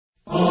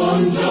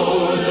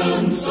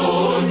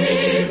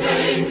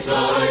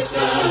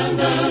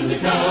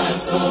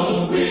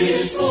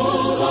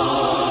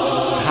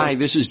Hi,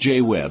 this is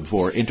Jay Webb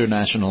for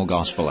International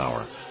Gospel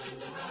Hour.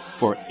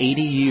 For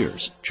 80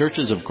 years,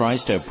 Churches of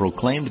Christ have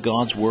proclaimed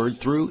God's Word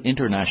through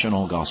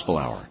International Gospel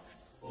Hour.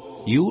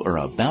 You are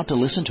about to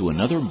listen to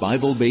another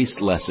Bible-based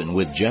lesson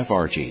with Jeff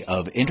Archie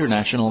of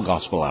International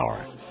Gospel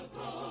Hour.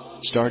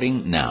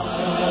 Starting now.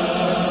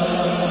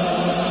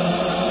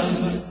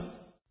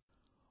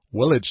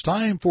 Well, it's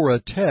time for a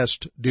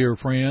test, dear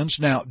friends.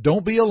 Now,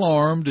 don't be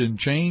alarmed and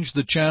change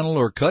the channel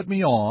or cut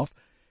me off.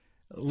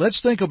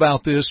 Let's think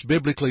about this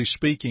biblically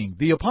speaking.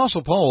 The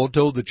Apostle Paul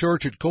told the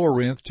church at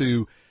Corinth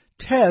to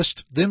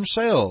test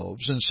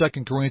themselves in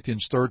 2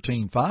 Corinthians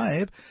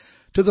 13:5.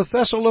 To the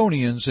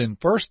Thessalonians in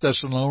 1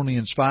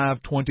 Thessalonians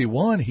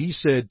 5:21, he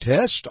said,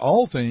 "Test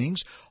all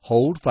things,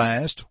 hold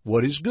fast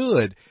what is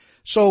good."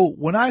 So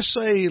when I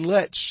say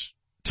let's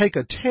take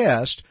a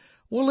test,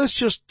 well, let's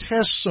just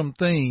test some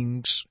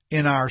things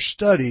in our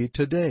study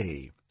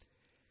today.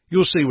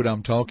 You'll see what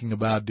I'm talking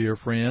about, dear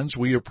friends.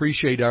 We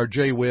appreciate our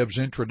J. Webb's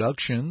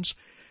introductions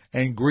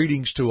and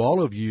greetings to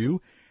all of you.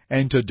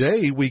 And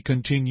today we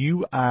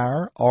continue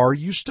our Are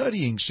You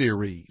Studying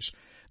series.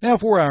 Now,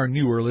 for our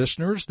newer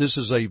listeners, this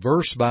is a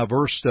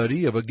verse-by-verse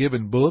study of a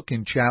given book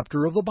and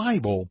chapter of the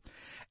Bible.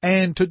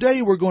 And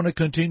today we're going to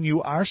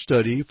continue our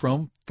study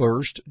from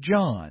 1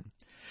 John.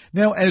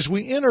 Now, as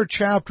we enter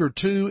chapter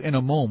 2 in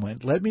a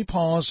moment, let me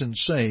pause and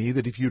say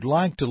that if you'd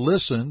like to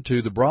listen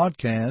to the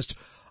broadcast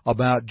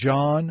about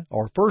John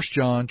or 1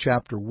 John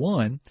chapter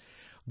 1,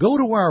 go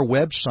to our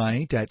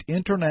website at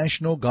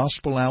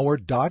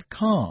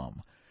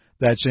internationalgospelhour.com.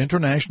 That's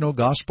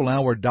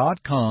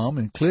internationalgospelhour.com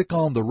and click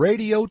on the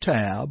radio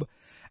tab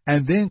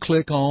and then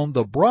click on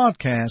the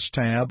broadcast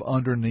tab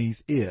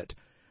underneath it.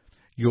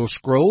 You'll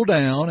scroll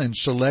down and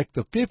select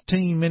the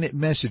 15-minute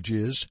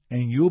messages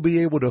and you'll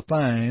be able to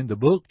find the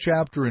book,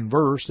 chapter, and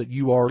verse that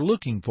you are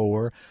looking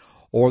for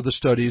or the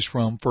studies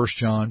from 1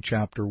 John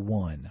chapter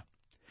 1.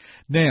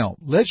 Now,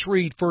 let's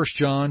read 1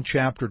 John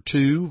chapter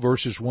 2,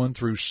 verses 1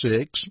 through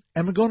 6,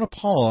 and we're going to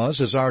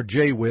pause as our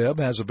J. Webb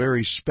has a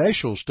very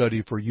special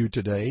study for you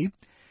today.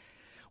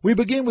 We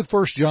begin with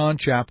 1 John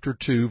chapter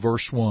 2,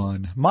 verse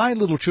 1. "My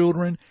little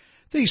children,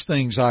 these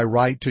things I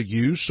write to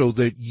you so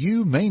that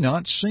you may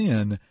not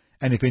sin.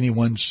 And if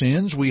anyone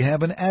sins, we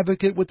have an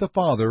advocate with the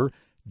Father,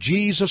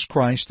 Jesus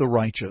Christ the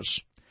righteous.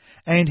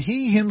 And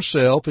he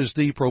himself is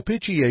the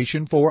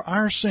propitiation for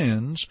our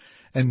sins,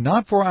 and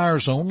not for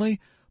ours only,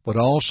 but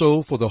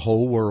also for the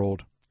whole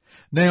world.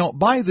 Now,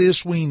 by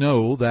this we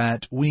know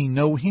that we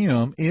know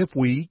him if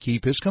we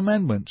keep his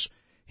commandments.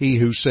 He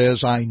who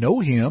says, 'I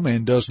know him,'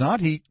 and does not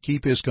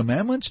keep his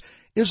commandments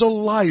is a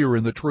liar,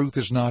 and the truth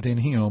is not in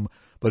him.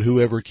 But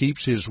whoever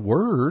keeps his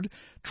word,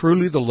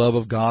 truly the love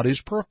of God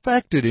is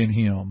perfected in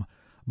him.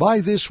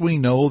 By this we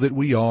know that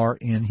we are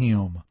in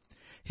him.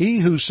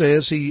 He who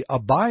says he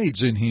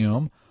abides in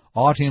him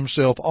ought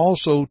himself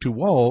also to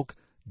walk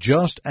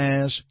just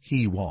as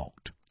he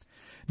walked."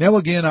 Now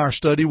again, our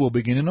study will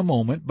begin in a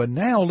moment, but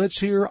now let's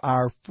hear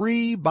our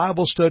free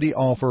Bible study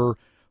offer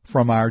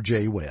from our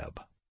J.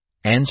 Webb.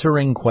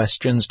 Answering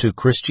Questions to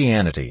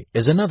Christianity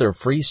is another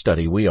free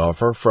study we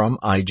offer from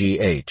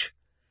IGH.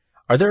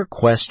 Are there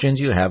questions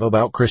you have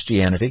about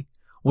Christianity?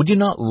 Would you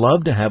not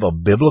love to have a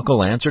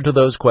biblical answer to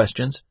those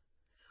questions?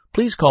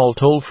 Please call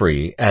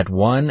toll-free at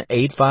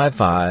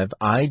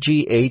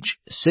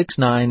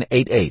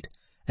 1-855-IGH-6988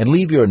 and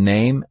leave your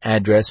name,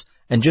 address,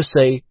 and just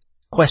say,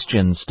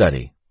 "Question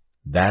Study."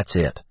 That's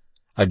it.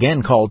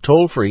 Again, call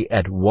toll-free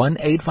at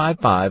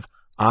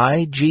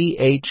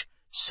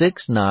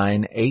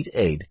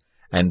 1-855-IGH-6988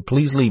 and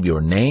please leave your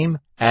name,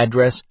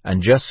 address,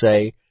 and just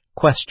say,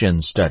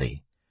 "Question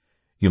Study."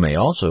 You may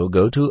also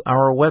go to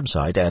our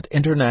website at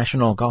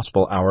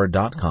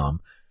internationalgospelhour.com,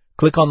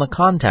 click on the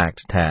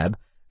Contact tab,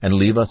 and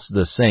leave us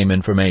the same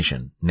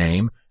information,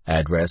 name,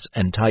 address,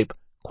 and type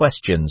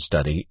 "Question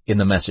Study" in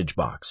the message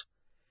box.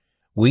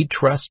 We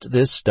trust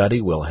this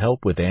study will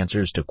help with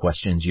answers to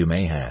questions you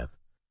may have.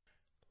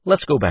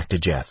 Let's go back to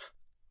Jeff.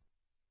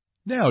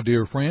 Now,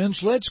 dear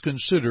friends, let's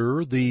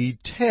consider the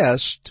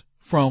test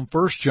from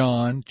 1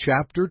 John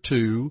chapter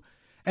 2,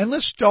 and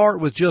let's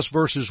start with just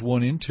verses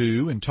 1 and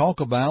 2 and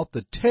talk about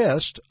the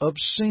test of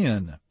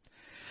sin.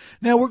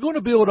 Now, we're going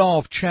to build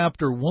off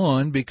chapter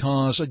 1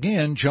 because,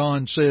 again,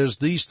 John says,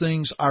 "These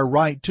things I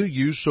write to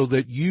you so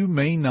that you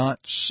may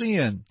not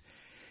sin."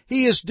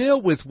 He has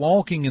dealt with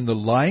walking in the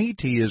light.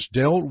 He has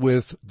dealt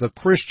with the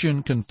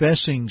Christian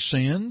confessing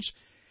sins.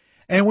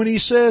 And when he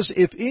says,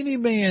 "If any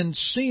man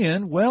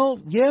sin,"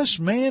 well, yes,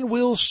 man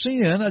will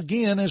sin,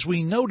 again, as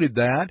we noted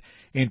that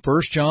in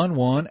 1 John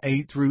 1,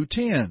 8 through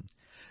 10.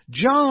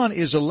 John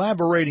is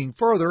elaborating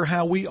further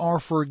how we are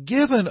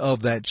forgiven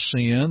of that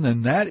sin,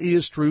 and that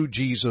is through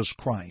Jesus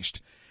Christ.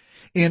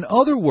 In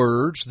other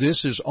words,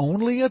 this is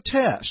only a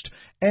test,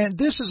 and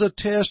this is a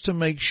test to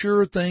make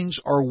sure things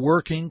are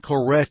working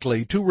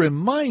correctly, to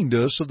remind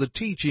us of the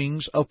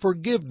teachings of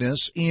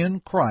forgiveness in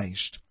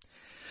Christ.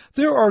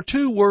 There are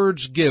two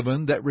words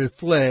given that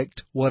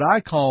reflect what I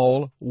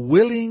call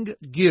willing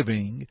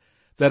giving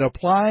that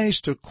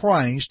applies to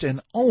Christ and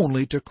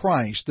only to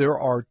Christ. There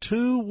are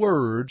two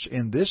words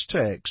in this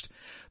text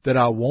that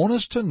I want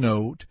us to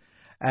note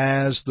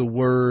as the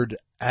word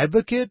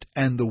advocate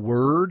and the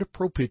word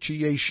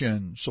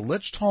propitiation. So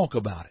let's talk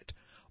about it.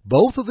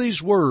 Both of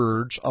these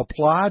words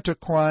apply to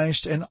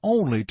Christ and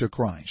only to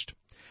Christ.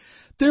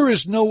 There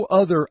is no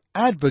other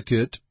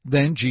advocate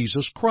than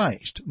Jesus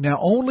Christ. Now,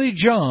 only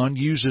John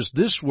uses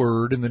this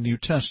word in the New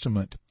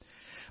Testament.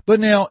 But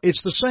now,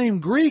 it's the same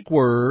Greek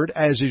word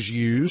as is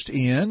used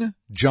in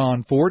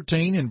John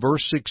 14 and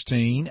verse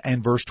 16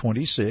 and verse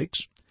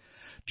 26,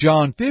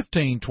 John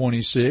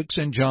 15:26,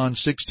 and John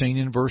 16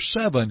 and verse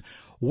 7,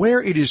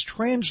 where it is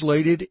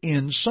translated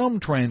in some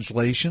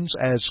translations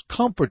as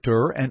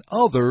comforter and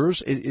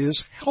others it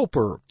is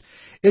helper.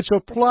 It's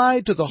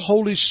applied to the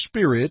Holy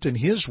Spirit and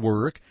His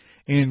work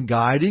in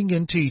guiding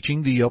and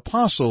teaching the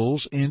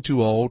apostles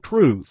into all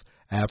truth.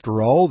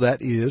 After all,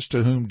 that is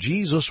to whom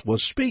Jesus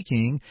was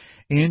speaking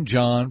in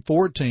John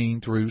 14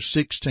 through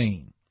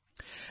 16.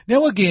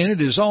 Now again,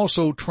 it is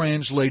also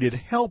translated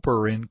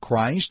helper, and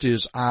Christ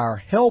is our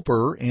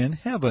helper in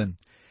heaven.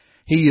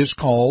 He is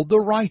called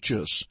the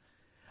righteous.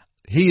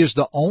 He is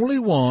the only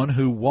one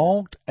who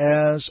walked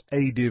as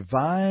a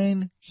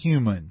divine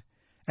human,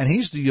 and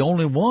He's the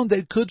only one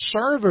that could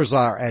serve as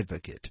our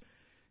advocate.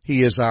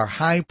 He is our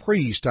high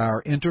priest,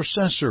 our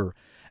intercessor,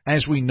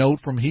 as we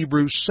note from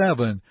Hebrews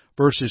 7,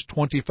 verses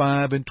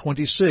 25 and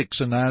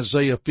 26, and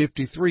Isaiah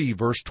 53,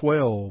 verse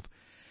 12.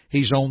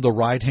 He's on the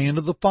right hand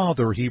of the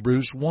Father,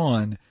 Hebrews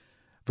 1,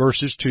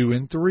 verses 2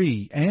 and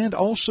 3, and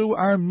also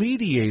our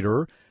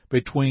mediator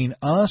between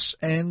us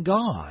and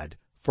God,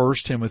 1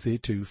 Timothy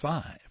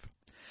 2:5.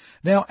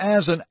 Now,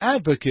 as an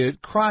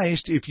advocate,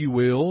 Christ, if you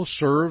will,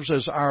 serves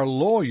as our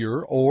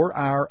lawyer or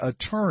our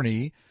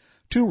attorney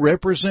to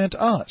represent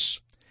us.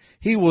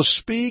 He will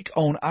speak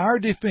on our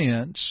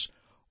defense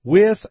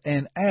with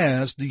and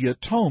as the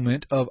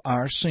atonement of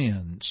our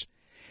sins.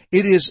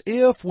 It is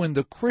if when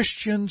the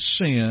Christian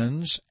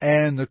sins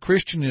and the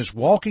Christian is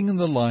walking in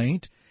the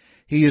light,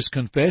 he is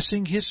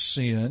confessing his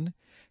sin,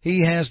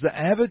 he has the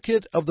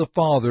advocate of the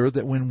Father,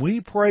 that when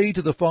we pray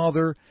to the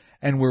Father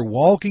and we're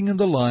walking in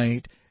the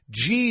light,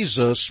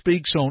 Jesus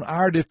speaks on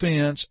our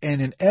defense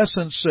and in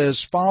essence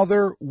says,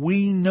 Father,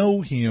 we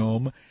know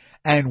Him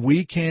and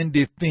we can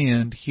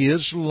defend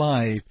His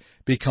life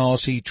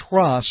because He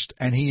trusts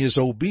and He is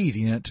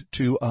obedient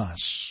to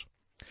us.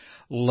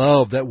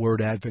 Love that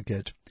word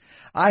advocate.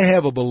 I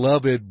have a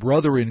beloved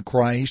brother in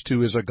Christ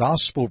who is a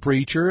gospel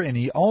preacher, and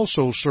he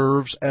also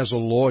serves as a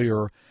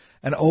lawyer.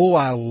 And oh,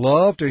 I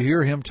love to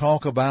hear him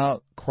talk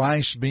about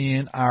Christ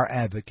being our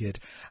advocate.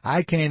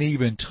 I can't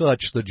even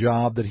touch the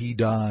job that he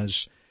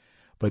does.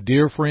 But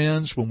dear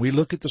friends, when we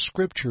look at the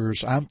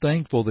Scriptures, I'm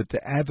thankful that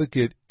the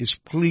advocate is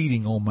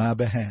pleading on my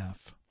behalf.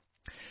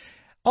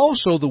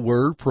 Also the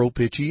word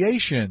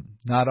propitiation.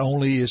 Not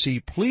only is he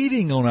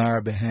pleading on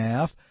our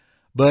behalf,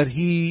 but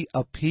he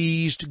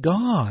appeased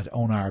God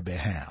on our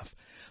behalf.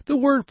 The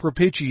word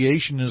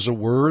propitiation is a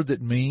word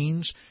that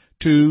means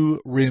to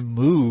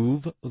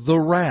remove the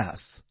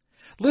wrath.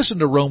 Listen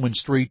to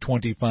Romans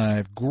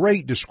 3:25,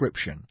 great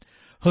description.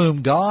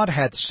 Whom God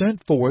hath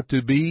sent forth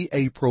to be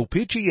a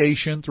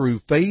propitiation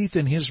through faith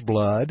in His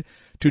blood,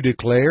 to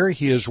declare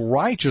His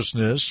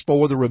righteousness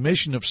for the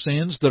remission of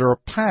sins that are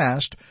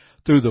past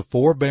through the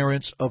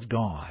forbearance of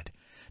God.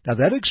 Now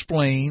that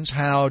explains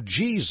how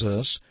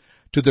Jesus,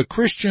 to the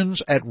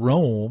Christians at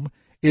Rome,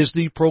 is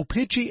the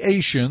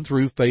propitiation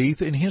through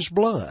faith in His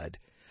blood.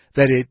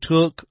 That it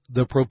took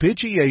the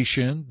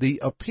propitiation,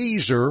 the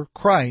appeaser,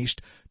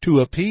 Christ,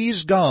 to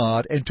appease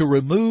God and to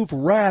remove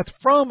wrath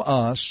from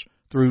us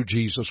through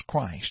Jesus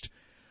Christ.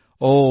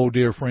 Oh,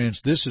 dear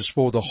friends, this is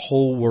for the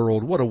whole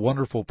world. What a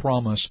wonderful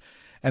promise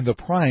and the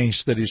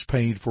price that is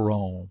paid for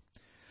all.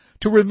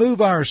 To remove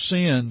our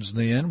sins,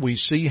 then, we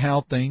see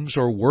how things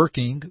are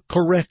working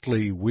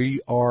correctly. We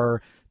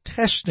are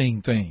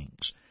testing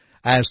things.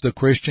 As the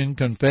Christian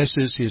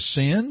confesses his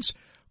sins,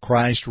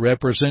 Christ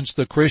represents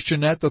the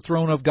Christian at the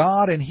throne of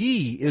God, and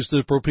He is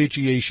the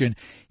propitiation.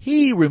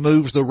 He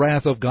removes the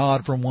wrath of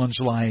God from one's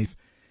life,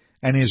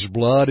 and His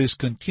blood is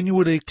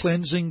continually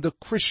cleansing the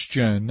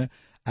Christian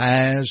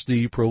as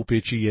the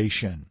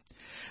propitiation.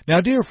 Now,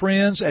 dear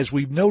friends, as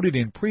we've noted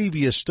in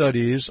previous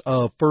studies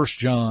of 1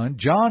 John,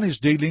 John is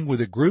dealing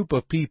with a group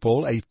of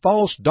people, a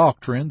false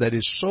doctrine that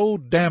is so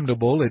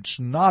damnable it's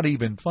not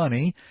even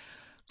funny,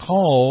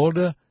 called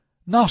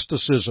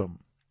Gnosticism.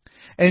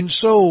 And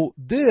so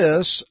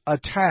this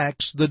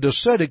attacks the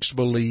Docetic's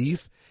belief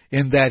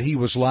in that he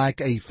was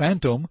like a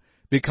phantom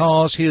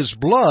because his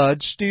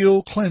blood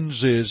still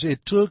cleanses. It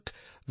took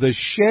the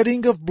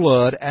shedding of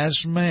blood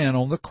as man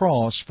on the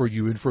cross for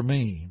you and for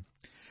me.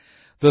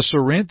 The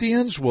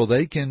Cerinthians, well,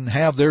 they can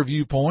have their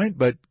viewpoint,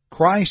 but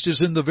Christ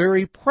is in the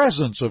very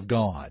presence of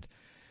God.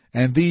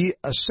 And the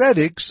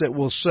ascetics that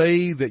will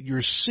say that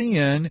your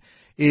sin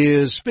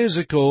is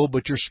physical,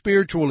 but your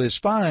spiritual is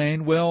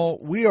fine, well,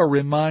 we are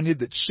reminded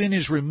that sin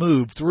is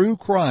removed through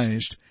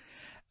Christ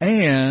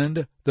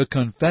and the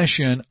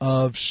confession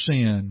of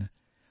sin,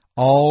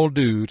 all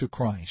due to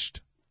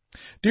Christ.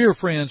 Dear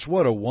friends,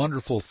 what a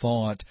wonderful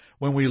thought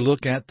when we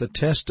look at the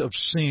test of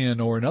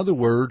sin, or in other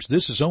words,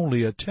 this is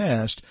only a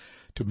test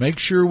to make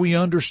sure we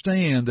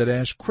understand that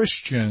as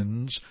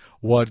Christians,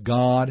 what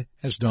God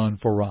has done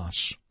for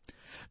us.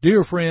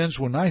 Dear friends,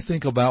 when I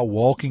think about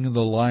walking in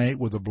the light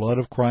where the blood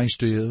of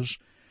Christ is,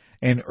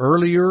 and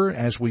earlier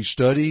as we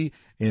study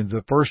in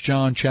the 1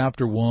 John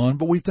chapter 1,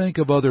 but we think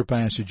of other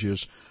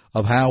passages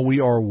of how we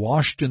are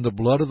washed in the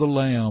blood of the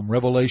Lamb,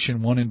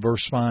 Revelation 1 and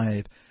verse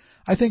 5,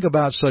 I think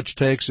about such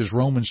texts as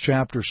Romans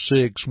chapter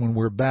 6 when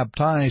we're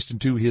baptized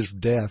into His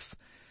death.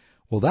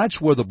 Well,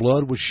 that's where the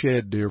blood was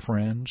shed, dear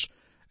friends.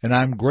 And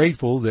I'm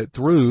grateful that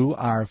through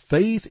our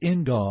faith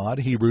in God,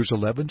 Hebrews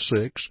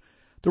 11:6,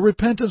 the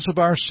repentance of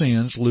our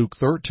sins, Luke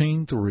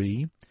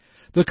 13:3,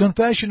 the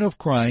confession of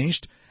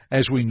Christ,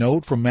 as we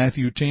note from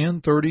Matthew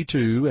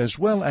 10:32, as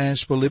well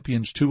as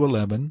Philippians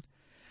 2:11,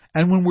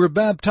 and when we're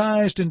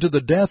baptized into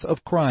the death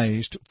of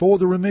Christ for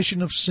the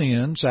remission of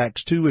sins,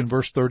 Acts 2 and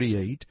verse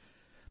 38,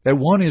 that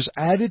one is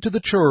added to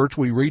the church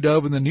we read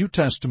of in the New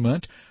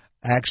Testament,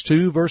 Acts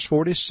 2 verse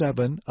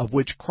 47, of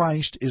which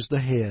Christ is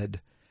the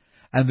head.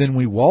 And then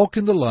we walk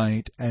in the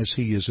light as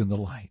He is in the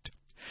light.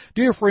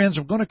 Dear friends,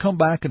 I'm going to come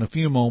back in a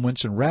few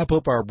moments and wrap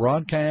up our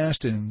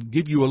broadcast and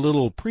give you a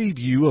little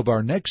preview of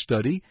our next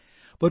study.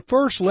 But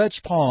first, let's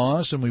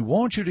pause, and we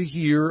want you to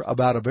hear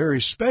about a very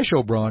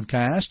special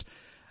broadcast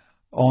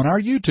on our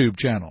YouTube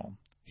channel.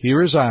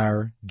 Here is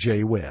our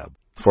Jay Webb.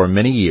 For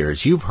many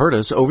years, you've heard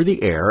us over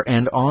the air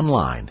and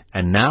online,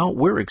 and now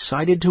we're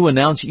excited to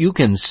announce you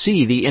can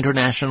see the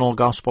International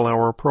Gospel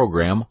Hour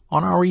program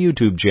on our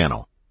YouTube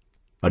channel.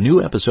 A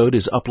new episode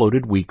is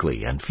uploaded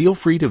weekly, and feel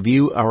free to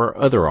view our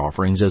other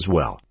offerings as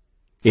well.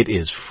 It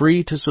is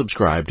free to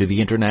subscribe to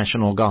the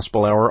International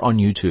Gospel Hour on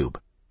YouTube.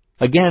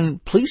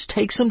 Again, please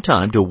take some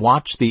time to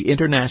watch the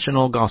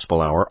International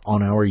Gospel Hour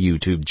on our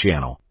YouTube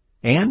channel.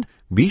 And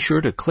be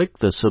sure to click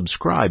the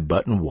subscribe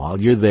button while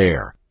you're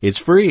there. It's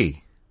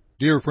free.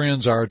 Dear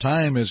friends, our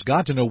time has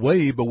gotten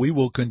away, but we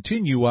will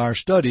continue our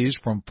studies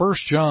from 1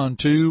 John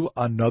 2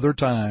 another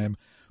time.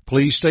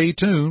 Please stay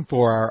tuned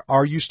for our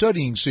Are You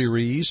Studying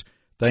series.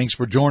 Thanks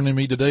for joining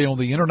me today on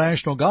the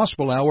International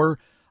Gospel Hour.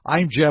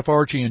 I'm Jeff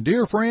Archie, and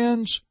dear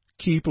friends,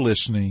 keep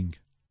listening.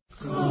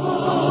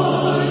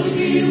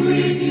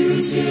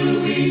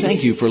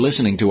 Thank you for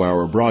listening to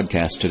our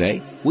broadcast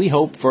today. We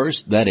hope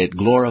first that it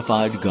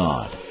glorified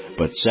God,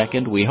 but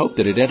second, we hope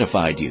that it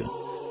edified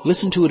you.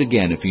 Listen to it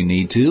again if you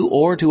need to,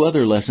 or to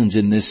other lessons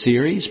in this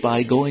series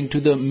by going to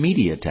the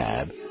Media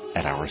tab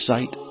at our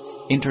site,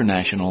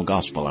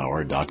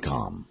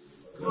 internationalgospelhour.com.